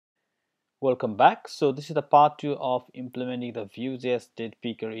Welcome back. So this is the part 2 of implementing the Vue.js date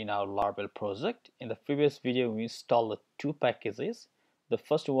picker in our Laravel project. In the previous video, we installed the two packages. The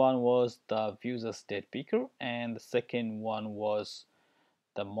first one was the Vue.js date picker and the second one was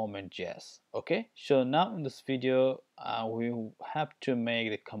the moment.js. Okay, so now in this video, we have to make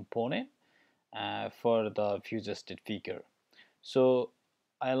the component for the Vue.js date picker. So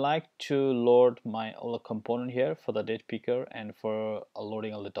I like to load my all the component here for the date picker and for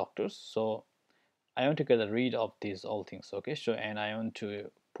loading all the doctors. So I want to get rid of these all things. Okay, so and I want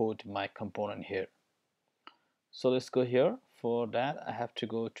to put my component here. So let's go here. For that, I have to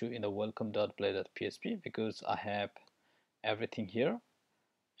go to in the welcome.blade.php because I have everything here,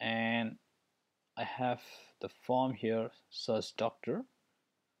 and I have the form here search doctor.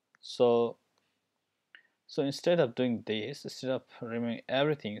 So instead of doing this, instead of removing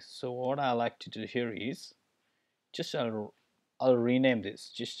everything, so what I like to do here is just I'll rename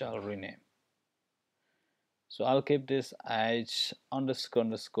this. I'll rename. So I'll keep this as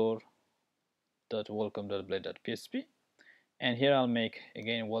underscore dot welcome.blade.php, and here I'll make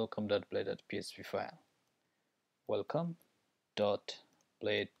again welcome.blade.php file,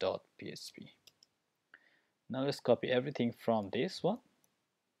 welcome.blade.php. Now let's copy everything from this one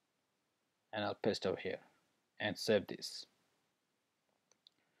and I'll paste over here and save this.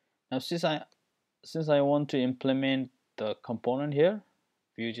 Now since I want to implement the component here,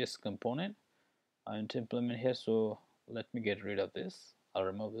 Vue.js component, I want to implement here, so let me get rid of this. I'll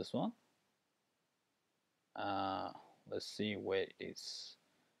remove this one. Let's see where it is.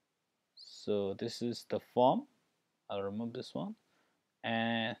 So this is the form. I'll remove this one,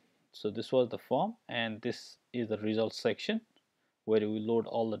 and so this was the form, and this is the result section where we load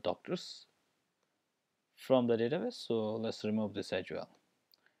all the doctors from the database. So let's remove this as well.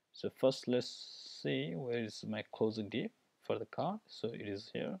 So first let's see where is my closing div for the card. So it is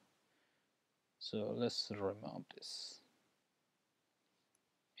here. So let's remove this,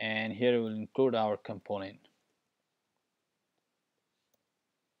 and here we will include our component.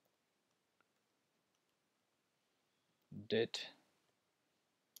 Date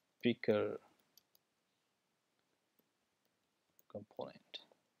picker component.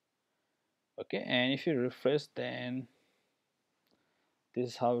 Okay, and if you refresh, then this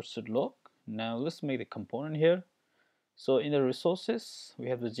is how it should look. Now let's make the component here. So in the resources, we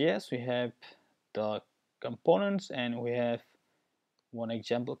have the JS, we have the components, and we have one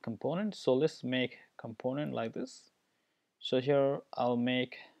example component. So let's make component like this. So here I'll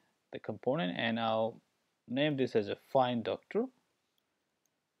make the component and I'll name this as a find doctor,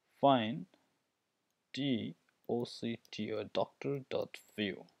 find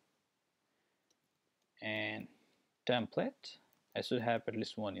doctor.view, and template. I should have at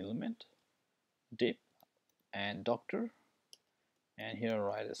least one element, div and doctor, and here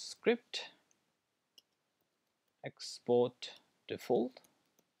write a script, export default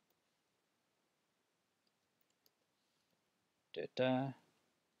data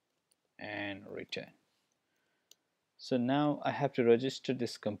and return. So now I have to register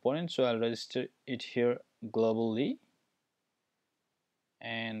this component, so I'll register it here globally,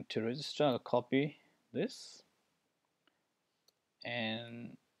 and to register I'll copy this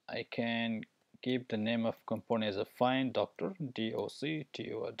and I can give the name of component as a find doctor,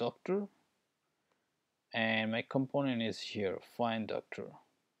 doctor, and my component is here, find doctor.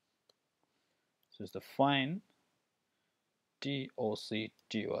 So it's the find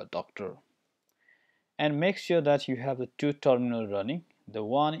doctor, and make sure that you have the two terminal running. The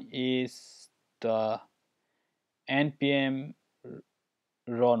one is the npm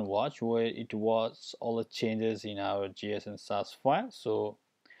run watch, where it was all the changes in our JS and SAS file. So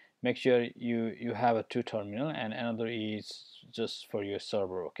make sure you have a two terminal, and another is just for your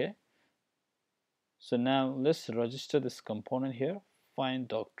server. Okay, so now let's register this component here, find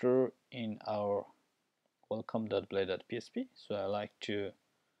doctor, in our welcome.blade.php. So I like to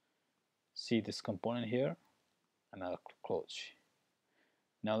see this component here, and I'll close.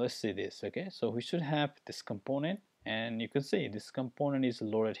 Now let's see this. Okay, so we should have this component, and you can see this component is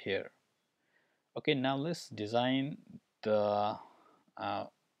loaded here. Okay, now let's design the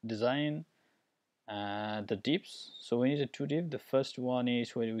divs. So we need two divs. The first one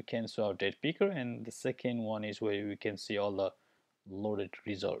is where we can see our date picker, and the second one is where we can see all the loaded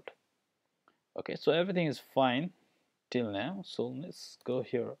result. Okay, so everything is fine till now. So let's go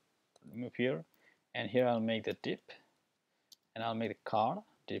here, move here, and here I'll make the div, and I'll make the card,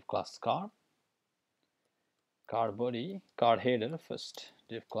 div class card, card body, card header first,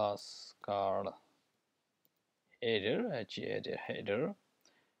 div class card header, header,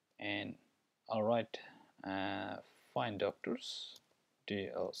 and I'll write find doctors,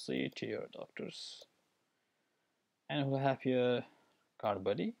 DLC tier doctors, and we'll have here card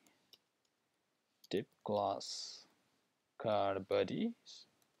buddy, tip class card buddies.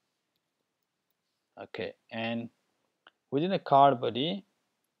 Okay, and within a card buddy,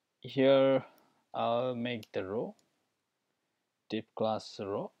 here I'll make the row tip class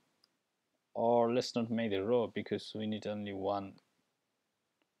row, or let's not make the row because we need only one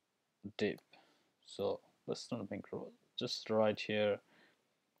tip. So let's not make row. Just right here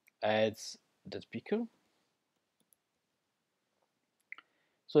adds that picker.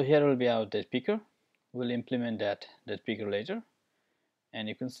 So here will be our date picker. We'll implement that picker later. And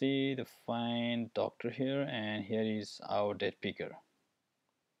you can see the find doctor here, and here is our date picker.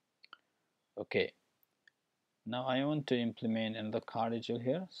 Okay, now I want to implement another card as well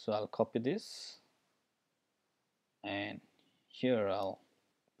here, so I'll copy this and here I'll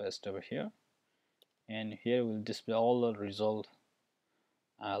paste over here, and here we'll display all the result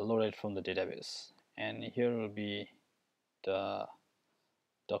loaded from the database, and here will be the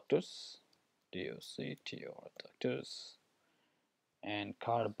doctors, doctors, and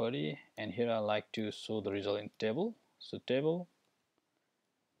card body, and here I like to show the result in table. So table,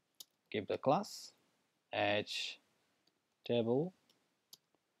 give the class h table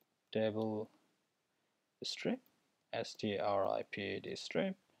strip strip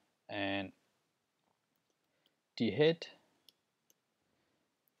strip, and head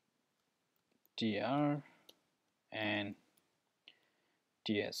dr and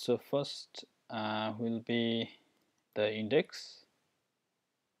ds. So first will be the index,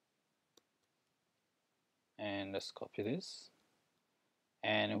 and let's copy this,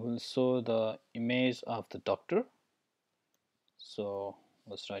 and we'll show the image of the doctor. So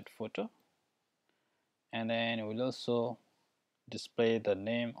let's write photo, and then we'll also display the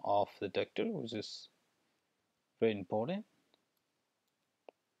name of the doctor, which is very important.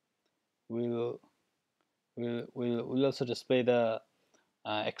 We'll also display the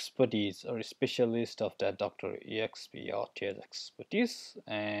expertise or specialist of that doctor, expert expertise,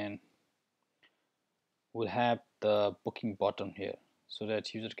 and we'll have the booking button here so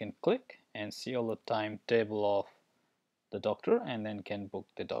that user can click and see all the timetable of the doctor and then can book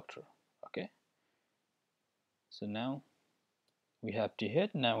the doctor. Okay, so now we have head.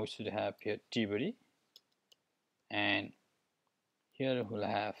 Now we should have here tbody, and here we'll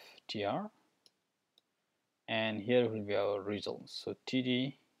have tr, and here will be our results. So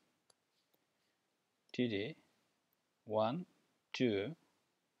td 1 2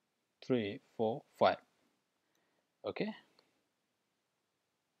 3 4 5. Okay,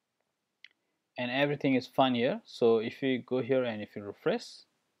 and everything is fine here. So if you go here and if you refresh,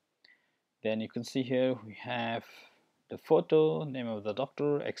 then you can see here we have the photo, name of the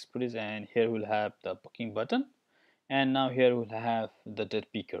doctor, expertise, and here we'll have the booking button, and now here we'll have the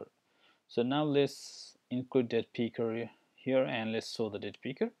date picker. So now let's include date picker here, and let's show the date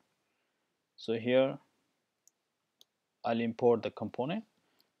picker. So here I'll import the component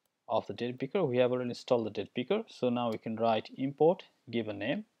of the date picker. We have already installed the date picker, so now we can write import, give a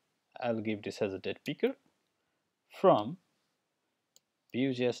name. I'll give this as a date picker from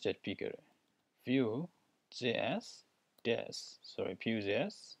Vue.js date picker, Vue.js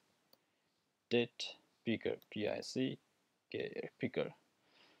Vue.js date picker, picker.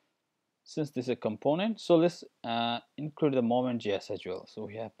 Since this is a component, so let's include the moment.js as well. So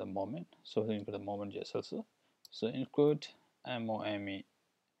we have the moment, so we'll include the moment.js also. So include mome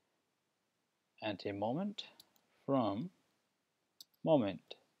anti-moment from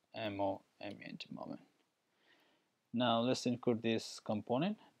moment, mome anti-moment. Now let's include this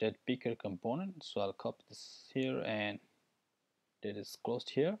component, date picker component. So I'll copy this here, and that is closed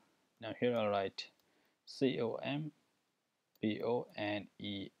here. Now here I'll write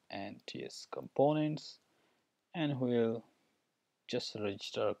components components, and we'll just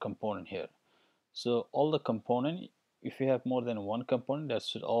register a component here. So all the component, if you have more than one component, that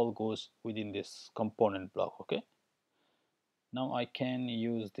should all goes within this component block. Okay, now I can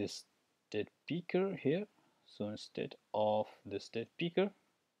use this date picker here. So instead of this date picker,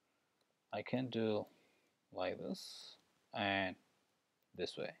 I can do like this and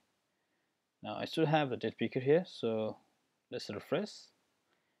this way. Now I still have the date picker here, so let's refresh,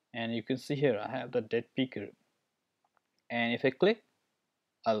 and you can see here I have the date picker, and if I click,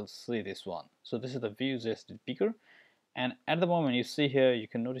 I'll see this one. So this is the Vue.js date picker, and at the moment you see here, you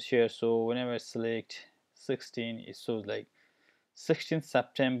can notice here, so whenever I select 16, it shows like 16th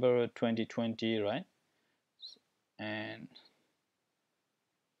September 2020, right? And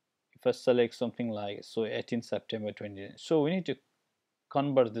if I select something like, so 18th September 2020, so we need to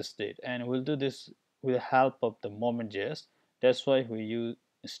convert this date, and we'll do this with the help of the moment.js. That's why we use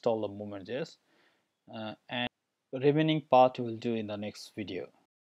install the movement.js, and remaining part we'll do in the next video.